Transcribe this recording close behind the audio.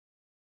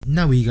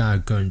Now we are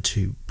going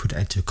to put it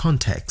into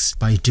context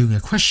by doing a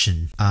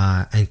question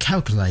and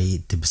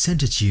calculate the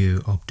percentage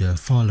yield of the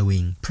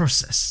following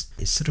process.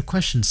 So the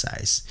question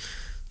says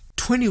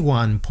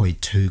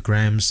 21.2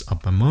 grams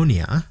of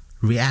ammonia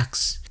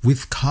reacts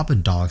with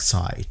carbon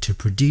dioxide to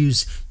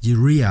produce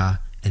urea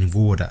and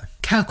water.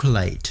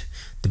 Calculate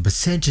the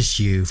percentage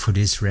yield for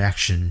this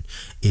reaction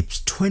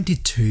if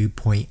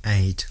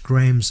 22.8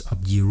 grams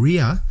of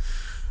urea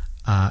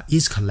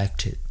is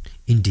collected.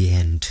 In the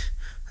end,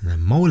 the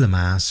molar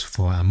mass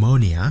for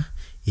ammonia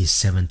is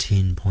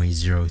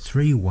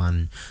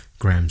 17.031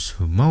 grams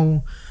per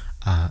mole,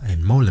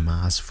 and molar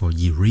mass for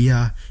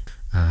urea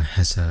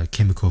has a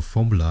chemical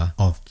formula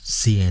of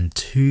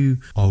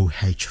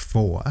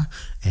CN2OH4,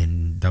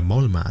 and the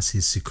molar mass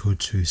is equal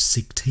to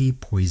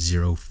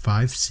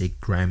 60.056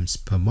 grams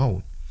per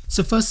mole.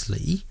 So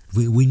firstly,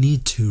 we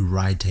need to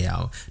write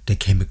out the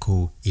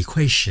chemical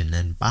equation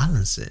and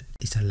balance it.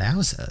 It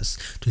allows us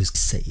to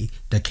see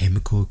the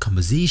chemical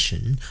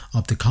composition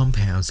of the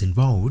compounds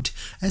involved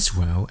as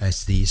well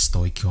as the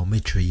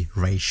stoichiometry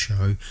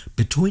ratio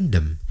between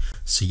them.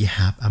 So you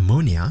have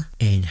ammonia,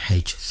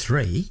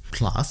 NH3,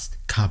 plus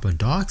carbon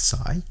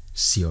dioxide,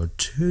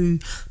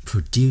 CO2,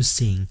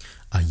 producing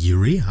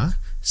urea,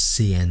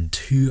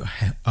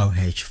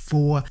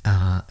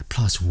 CN2OH4,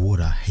 plus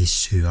water,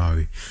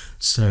 H2O.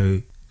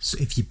 So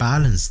if you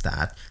balance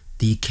that,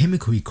 the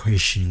chemical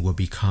equation will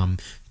become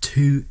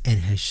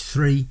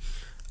 2NH3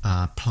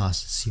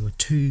 plus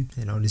CO2,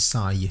 and on the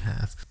side you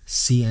have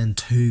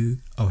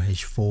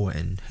CN2OH4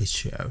 and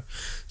H2O.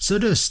 So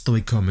the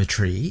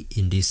stoichiometry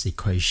in this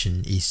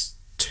equation is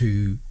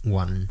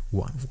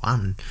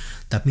 2111.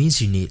 That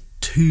means you need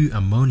 2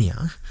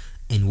 ammonia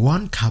and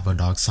 1 carbon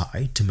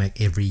dioxide to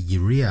make every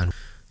urea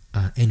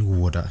and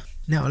water.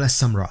 Now let's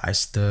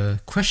summarize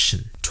the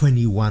question.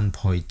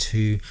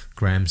 21.2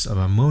 grams of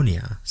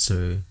ammonia.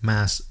 So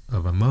mass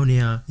of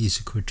ammonia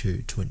is equal to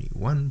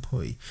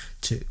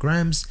 21.2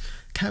 grams.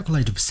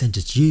 Calculate the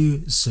percentage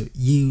yield. So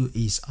yield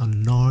is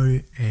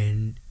unknown,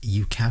 and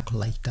you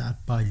calculate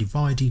that by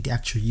dividing the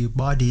actual yield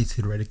by the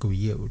theoretical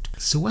yield.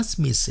 So what's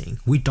missing?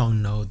 We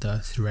don't know the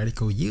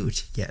theoretical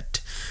yield yet.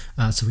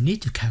 So we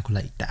need to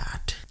calculate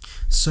that.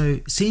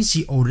 So since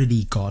you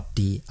already got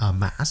the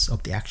mass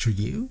of the actual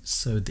yield,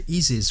 so the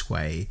easiest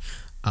way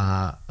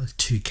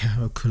to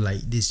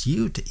calculate this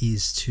yield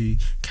is to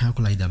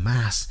calculate the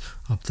mass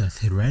of the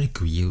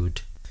theoretical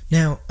yield.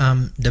 Now,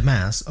 the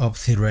mass of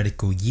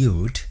theoretical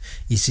yield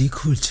is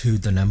equal to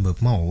the number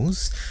of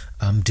moles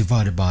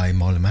divided by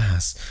molar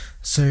mass.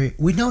 So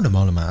we know the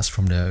molar mass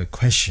from the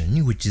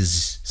question, which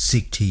is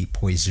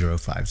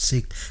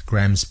 60.056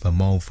 grams per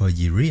mole for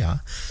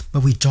urea,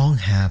 but we don't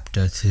have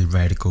the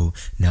theoretical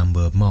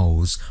number of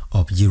moles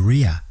of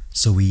urea,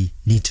 so we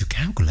need to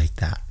calculate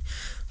that.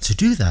 To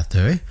do that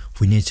though,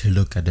 we need to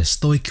look at the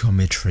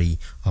stoichiometry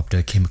of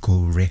the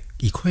chemical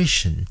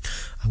equation.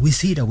 We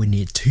see that we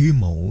need 2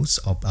 moles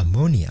of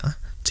ammonia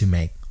to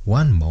make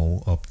 1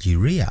 mole of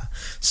urea.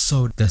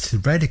 So the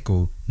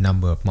theoretical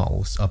number of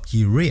moles of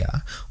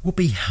urea will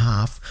be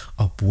half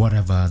of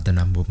whatever the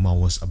number of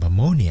moles of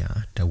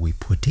ammonia that we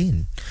put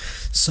in.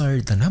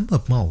 So the number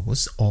of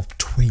moles of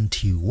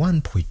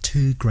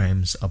 21.2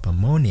 grams of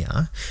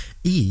ammonia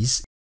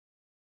is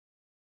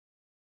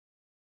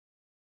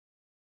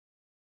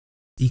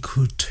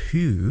equal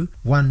to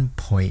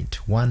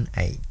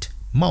 1.18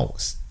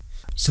 moles.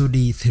 So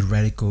the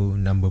theoretical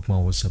number of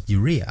moles of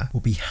urea will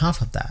be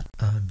half of that.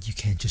 You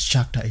can just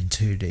chuck that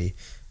into the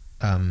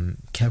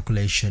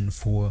calculation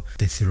for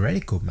the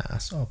theoretical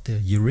mass of the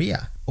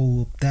urea,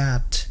 or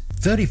that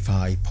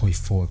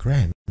 35.4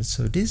 grams.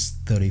 So this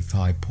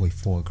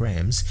 35.4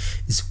 grams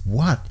is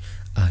what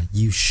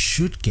you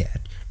should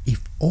get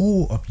if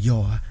all of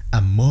your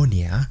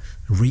ammonia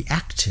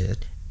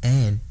reacted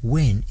and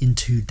went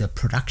into the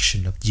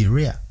production of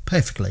urea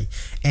perfectly,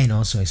 and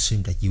also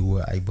assume that you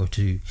were able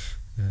to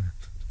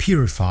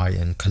purify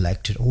and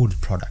collect all the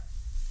product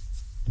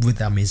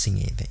without missing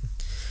anything,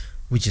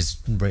 which is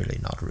really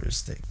not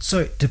realistic.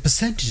 So the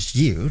percentage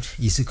yield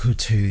is equal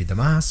to the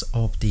mass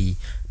of the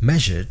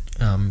measured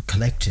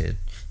collected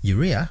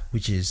urea,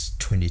 which is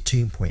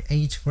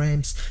 22.8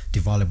 grams,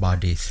 divided by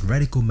the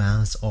theoretical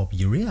mass of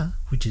urea,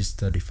 which is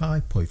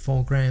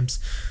 35.4 grams.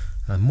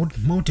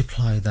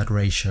 Multiply that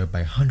ratio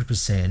by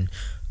 100%,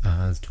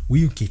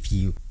 will give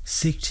you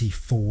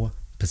 64%.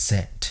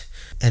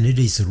 And it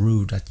is a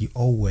rule that you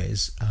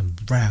always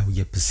round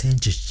your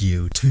percentage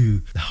yield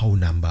to the whole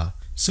number.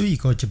 So you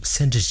got your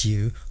percentage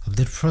yield of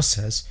the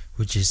process,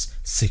 which is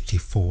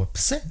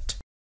 64%.